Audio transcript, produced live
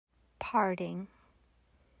parting.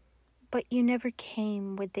 But you never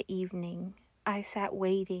came with the evening. I sat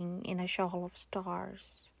waiting in a shawl of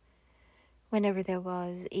stars. Whenever there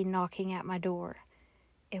was a knocking at my door,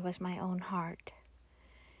 it was my own heart.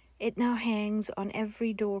 It now hangs on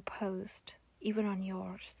every doorpost, even on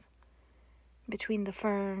yours. Between the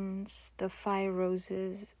ferns, the fire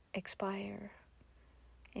roses expire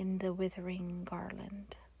in the withering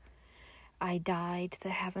garland. I dyed the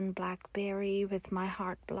heaven blackberry with my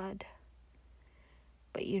heart blood,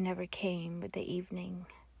 but you never came with the evening.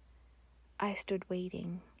 I stood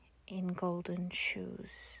waiting in golden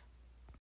shoes.